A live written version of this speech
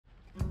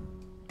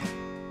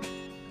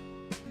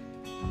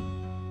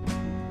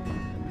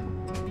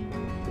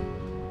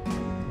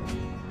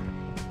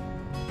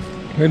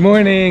Good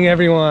morning,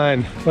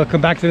 everyone. Welcome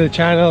back to the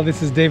channel.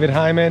 This is David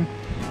Hyman,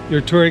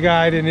 your tour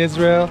guide in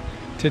Israel.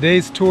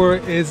 Today's tour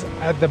is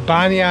at the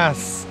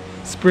Banias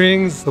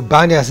Springs. So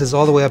Banias is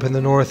all the way up in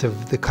the north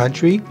of the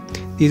country.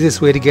 The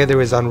easiest way to get there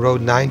is on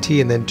Road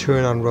 90 and then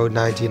turn on Road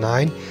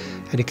 99.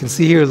 And you can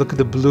see here, look at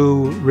the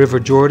blue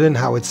River Jordan,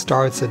 how it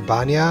starts at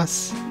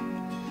Banias.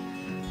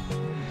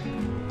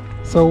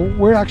 So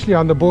we're actually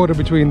on the border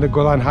between the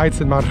Golan Heights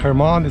and Mount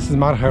Hermon. This is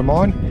Mount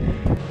Hermon.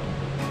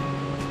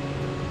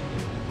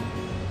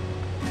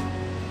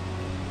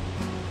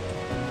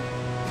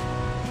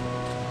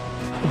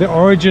 The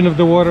origin of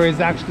the water is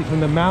actually from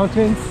the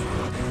mountains.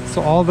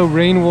 So all the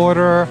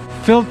rainwater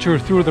filter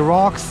through the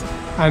rocks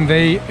and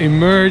they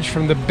emerge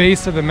from the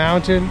base of the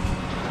mountain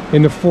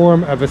in the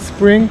form of a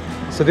spring.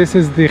 So this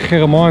is the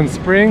Hermon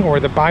spring, or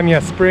the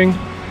Banias spring,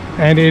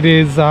 and it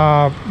is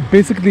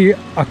basically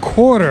a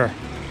quarter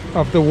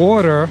of the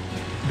water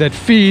that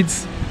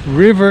feeds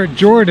River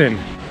Jordan.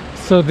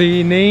 So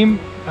the name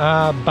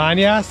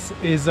Banias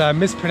is a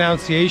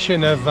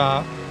mispronunciation of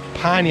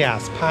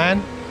Panias,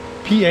 Pan,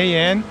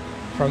 P-A-N,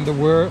 from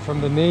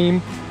the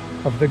name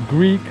of the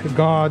Greek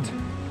god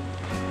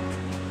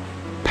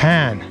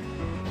Pan.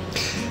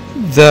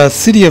 The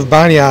city of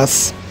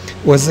Banias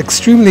was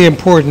extremely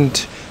important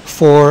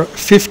for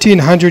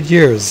 1500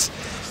 years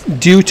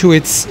due to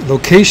its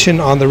location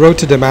on the road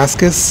to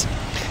Damascus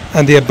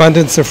and the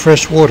abundance of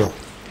fresh water.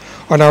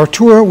 On our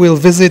tour, we'll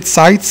visit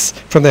sites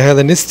from the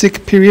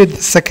Hellenistic period, the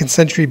 2nd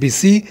century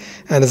BC,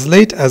 and as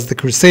late as the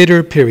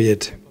Crusader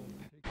period.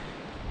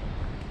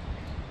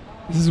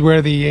 This is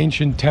where the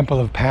ancient temple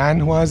of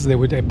Pan was. They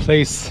would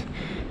place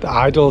the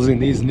idols in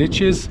these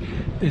niches.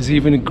 There's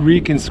even a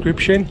Greek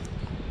inscription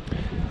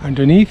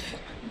underneath.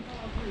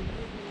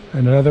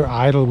 Another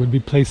idol would be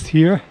placed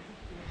here.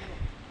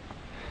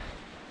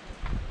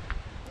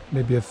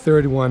 Maybe a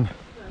third one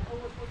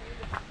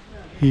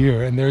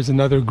here. And there's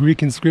another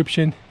Greek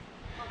inscription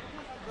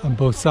on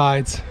both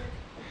sides.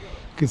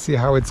 You can see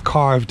how it's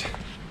carved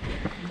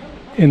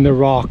in the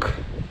rock.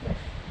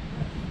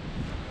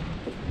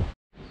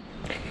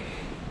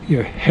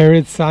 Here,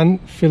 Herod's son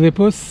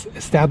Philippus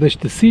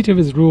established the seat of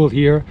his rule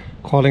here,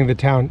 calling the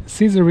town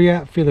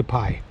Ceasarea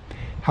Philippi.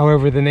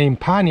 However, the name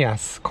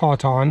Banias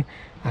caught on,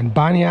 and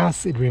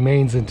Banias it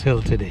remains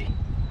until today.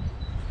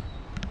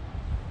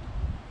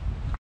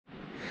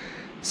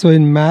 So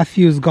in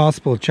Matthew's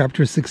Gospel,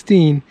 chapter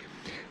 16,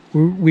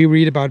 we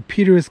read about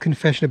Peter's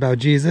confession about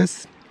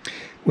Jesus.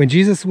 When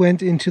Jesus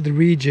went into the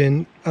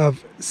region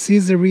of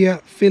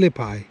Ceasarea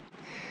Philippi,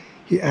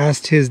 he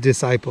asked his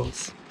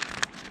disciples,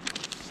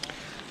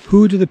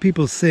 "Who do the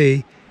people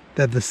say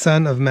that the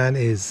Son of Man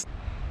is?"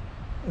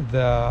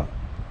 The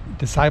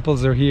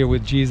disciples are here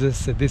with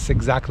Jesus at this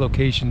exact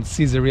location,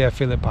 Ceasarea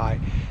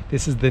Philippi.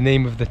 This is the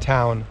name of the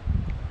town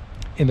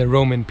in the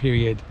Roman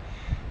period.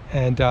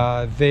 And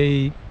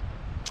they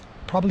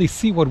probably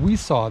see what we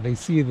saw. They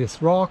see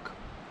this rock.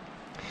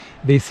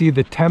 They see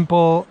the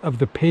temple of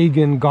the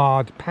pagan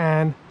god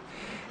Pan.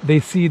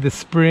 They see the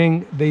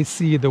spring. They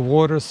see the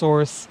water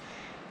source.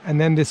 And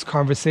then this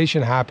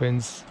conversation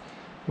happens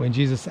when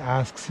Jesus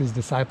asks his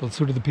disciples,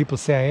 "Who do the people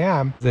say I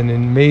am?" It's an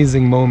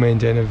amazing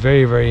moment and a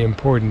very, very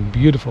important,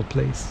 beautiful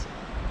place.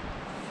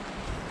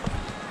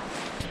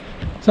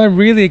 So I'm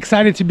really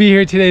excited to be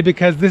here today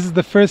because this is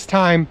the first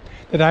time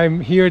that I'm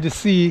here to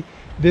see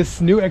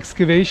this new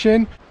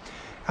excavation,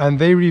 and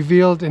they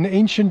revealed an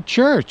ancient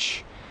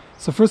church.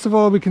 So first of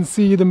all, we can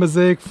see the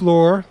mosaic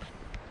floor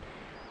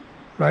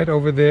right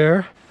over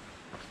there.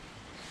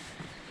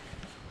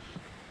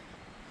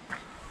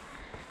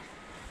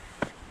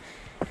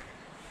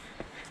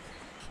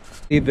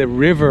 The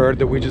river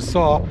that we just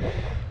saw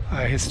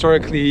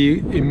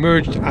historically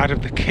emerged out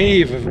of the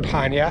cave of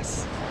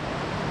Banias.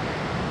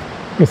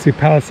 You'll see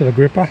Palace of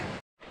Agrippa.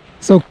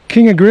 So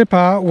King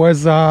Agrippa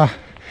was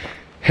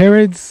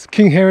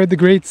King Herod the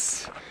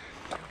Great's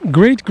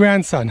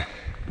great-grandson.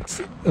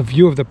 It's a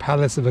view of the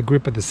Palace of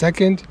Agrippa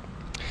II.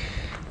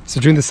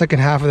 So during the second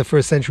half of the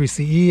 1st century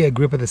CE,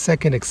 Agrippa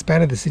II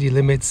expanded the city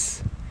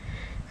limits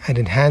and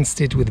enhanced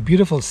it with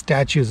beautiful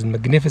statues and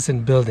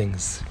magnificent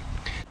buildings.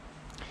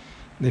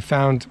 They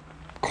found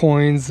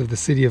coins of the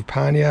city of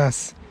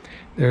Banias.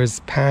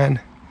 There's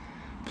Pan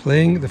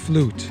playing the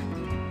flute.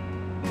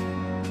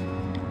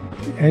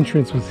 The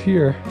entrance was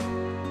here.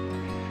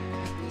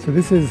 So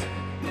this is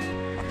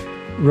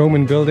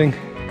Roman building,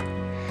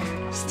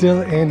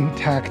 still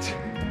intact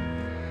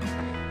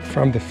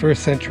from the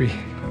 1st century.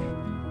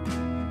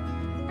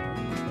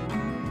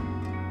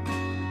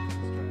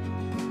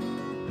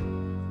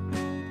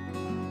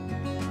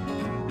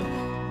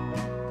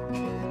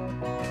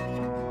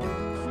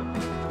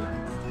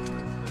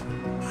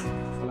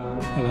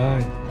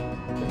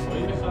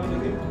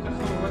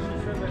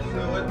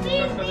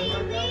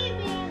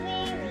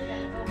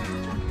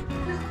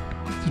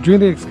 So during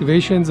the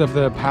excavations of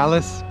the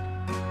Palace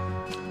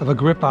of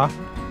Agrippa,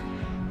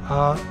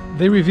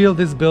 they revealed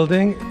this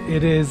building.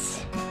 It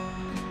is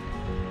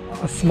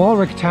a small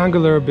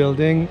rectangular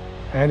building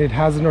and it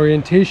has an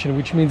orientation,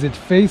 which means it's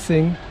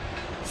facing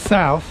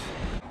south.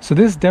 So So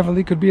this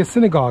definitely could be a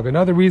synagogue.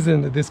 Another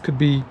reason that this could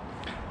be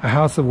a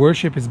house of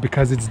worship is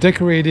because it's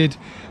decorated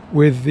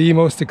with the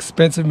most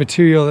expensive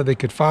material that they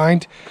could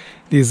find.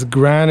 These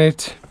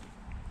granite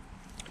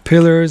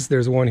pillars,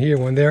 there's one here,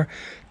 one there,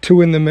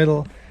 two in the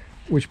middle,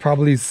 which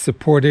probably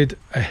supported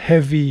a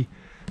heavy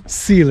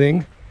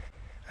ceiling.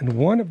 And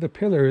one of the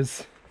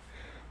pillars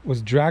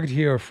was dragged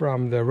here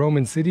from the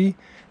Roman city.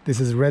 This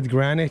is red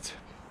granite.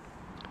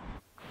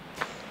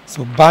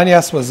 So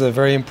Banias was a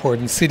very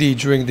important city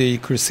during the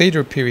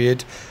Crusader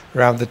period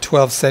around the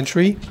 12th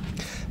century.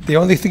 The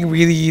only thing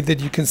really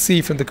that you can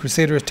see from the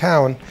Crusader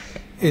town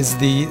is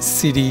the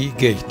city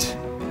gate.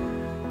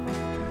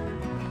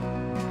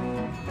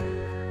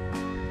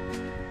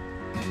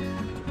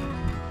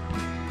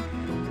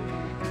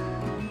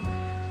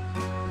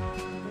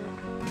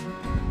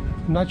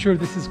 I'm not sure if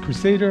this is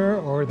Crusader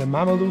or the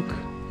Mameluke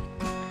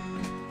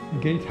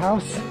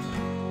gatehouse,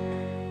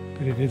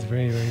 but it is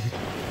very, very big.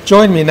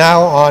 Join me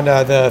now on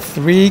the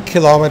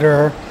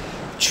 3-kilometer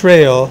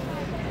trail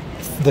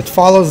that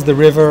follows the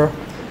river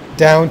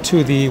down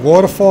to the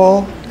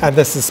waterfall and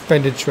the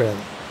suspended trail.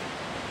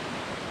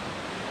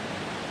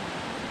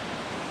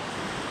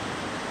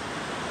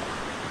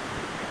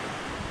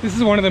 This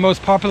is one of the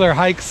most popular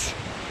hikes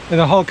in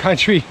the whole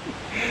country,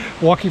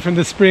 walking from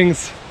the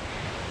springs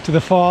to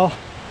the fall.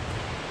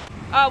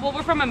 Well,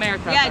 we're from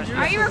America. Yeah,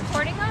 are you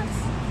recording us?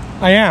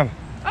 I am.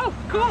 Oh,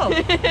 cool.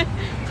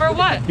 For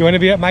what? You want to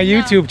be at my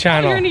YouTube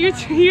channel? Oh, you're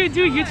gonna you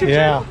do a YouTube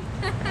channel?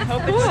 Yeah.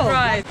 Hope it's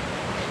right.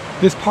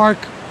 This park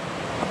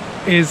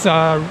is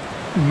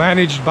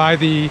managed by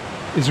the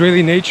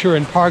Israeli Nature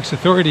and Parks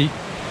Authority,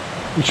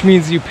 which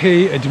means you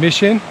pay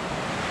admission.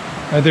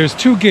 There's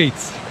 2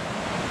 gates.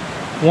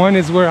 One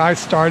is where I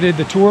started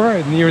the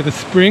tour, near the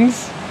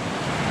springs,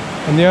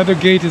 and the other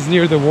gate is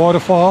near the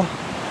waterfall.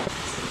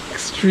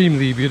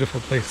 Extremely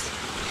beautiful place.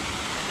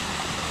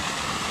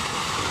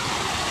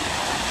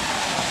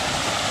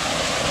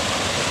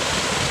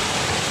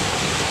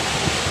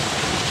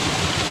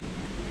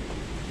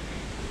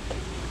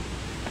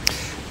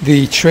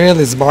 The trail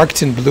is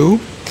marked in blue,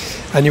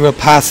 and you will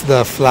pass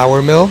the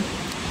flour mill.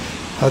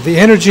 The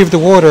energy of the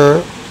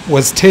water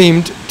was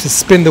tamed to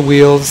spin the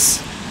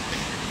wheels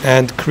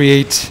and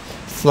create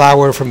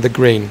flour from the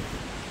grain.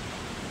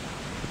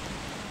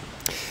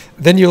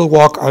 Then you'll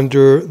walk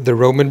under the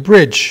Roman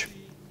bridge,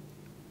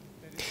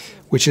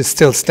 which is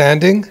still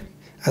standing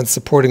and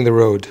supporting the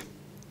road.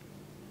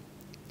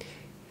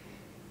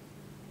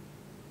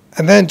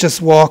 And then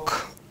just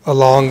walk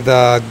along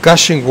the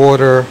gushing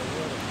water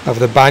of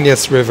the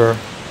Banias River.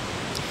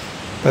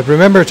 But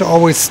remember to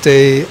always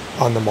stay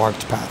on the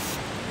marked path.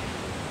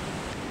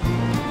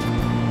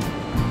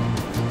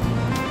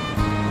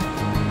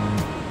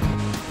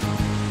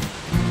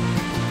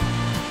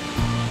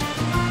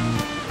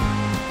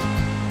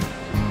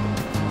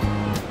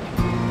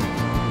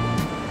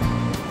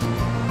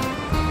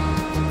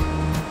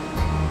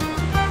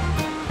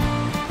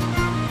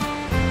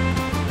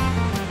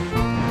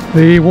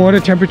 The water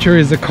temperature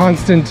is a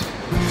constant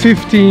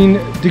 15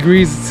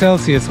 degrees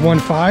Celsius,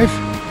 15,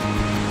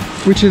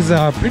 which is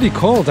pretty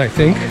cold, I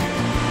think.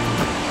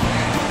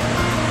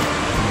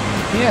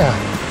 Yeah.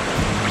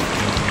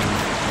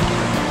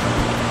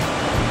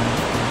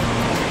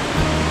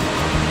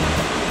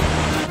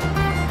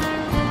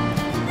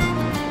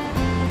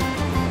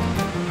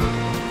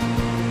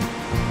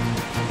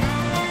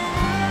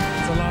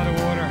 It's a lot of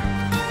water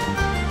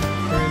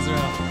for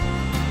Israel.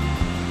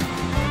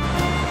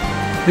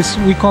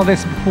 We call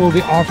this pool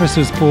the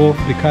officers' pool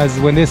because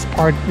when this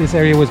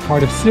area was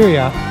part of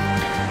Syria,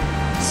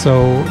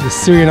 so the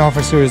Syrian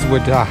officers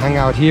would hang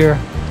out here.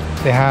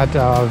 They had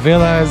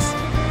villas,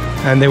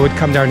 and they would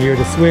come down here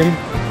to swim.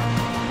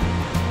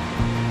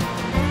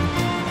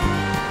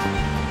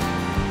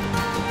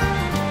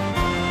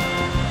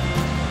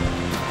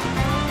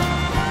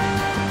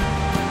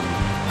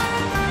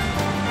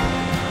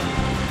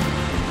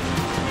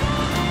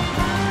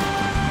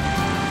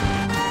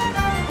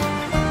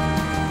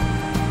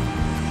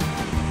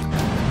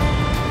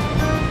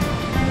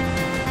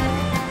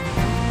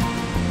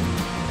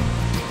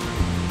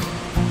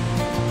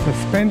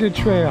 Suspended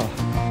trail.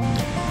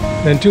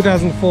 Then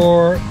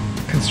 2004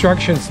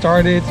 construction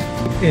started.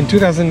 In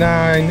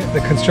 2009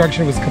 the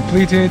construction was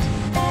completed,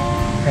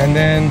 and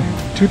then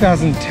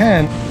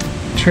 2010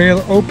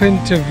 trail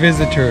opened to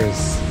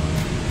visitors.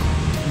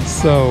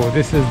 So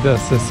this is the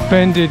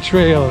suspended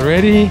trail.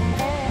 Ready?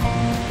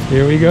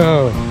 Here we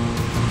go.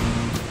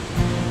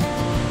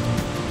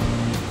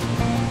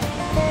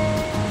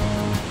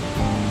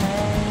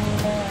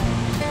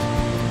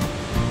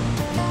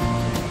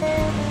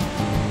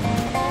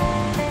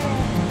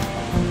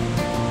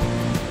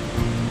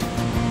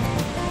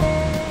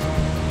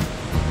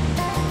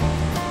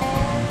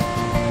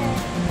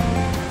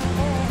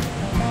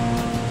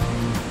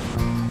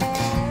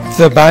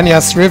 The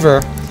Banias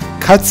River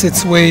cuts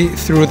its way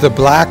through the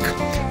black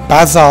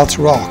basalt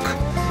rock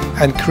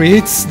and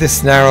creates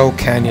this narrow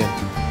canyon.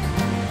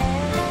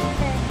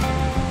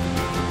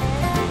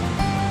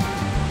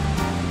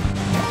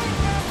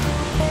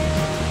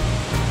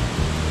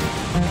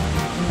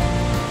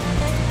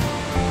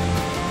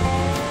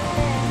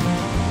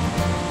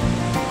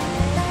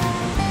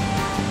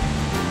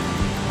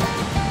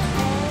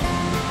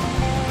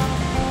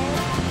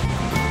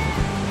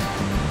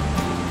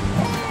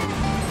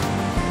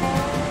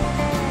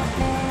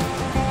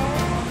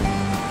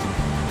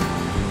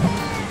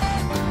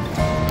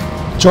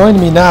 Join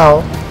me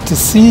now to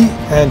see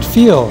and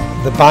feel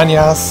the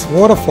Banias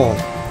waterfall.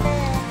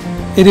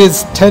 It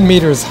is 10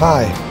 meters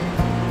high,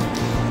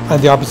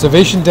 and the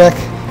observation deck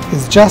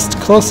is just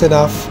close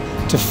enough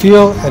to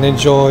feel and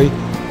enjoy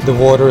the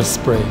water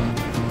spray.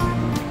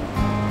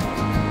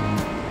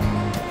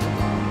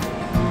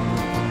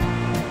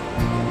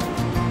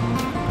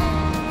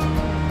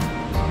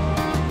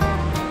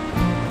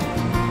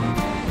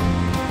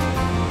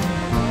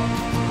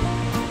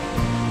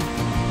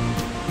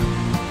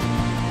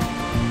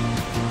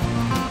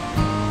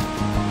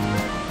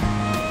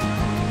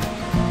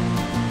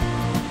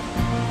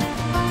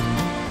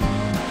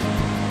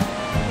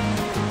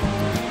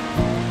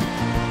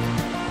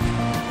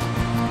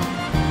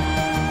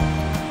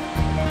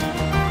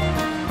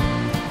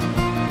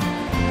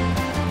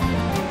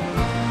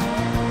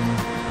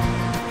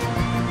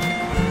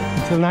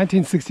 Until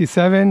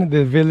 1967,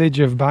 the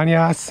village of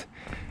Banias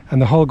and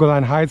the whole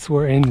Golan Heights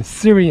were in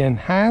Syrian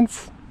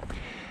hands,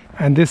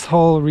 and this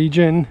whole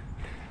region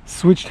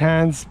switched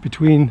hands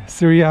between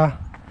Syria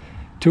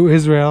to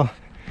Israel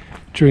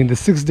during the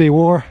Six-Day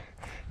War,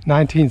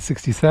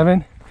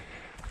 1967.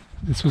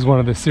 This was one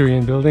of the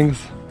Syrian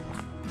buildings.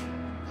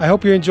 I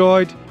hope you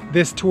enjoyed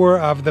this tour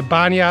of the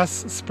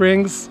Banias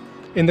Springs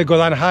in the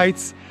Golan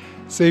Heights.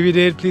 So if you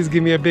did, please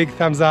give me a big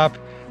thumbs up.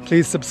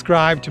 Please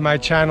subscribe to my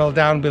channel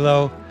down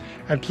below.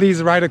 And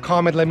please write a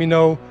comment, let me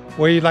know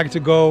where you'd like to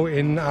go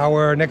in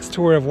our next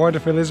tour of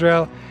wonderful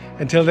Israel.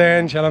 Until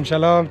then, shalom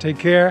shalom, take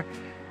care,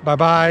 bye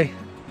bye,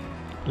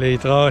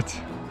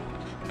 leitrot.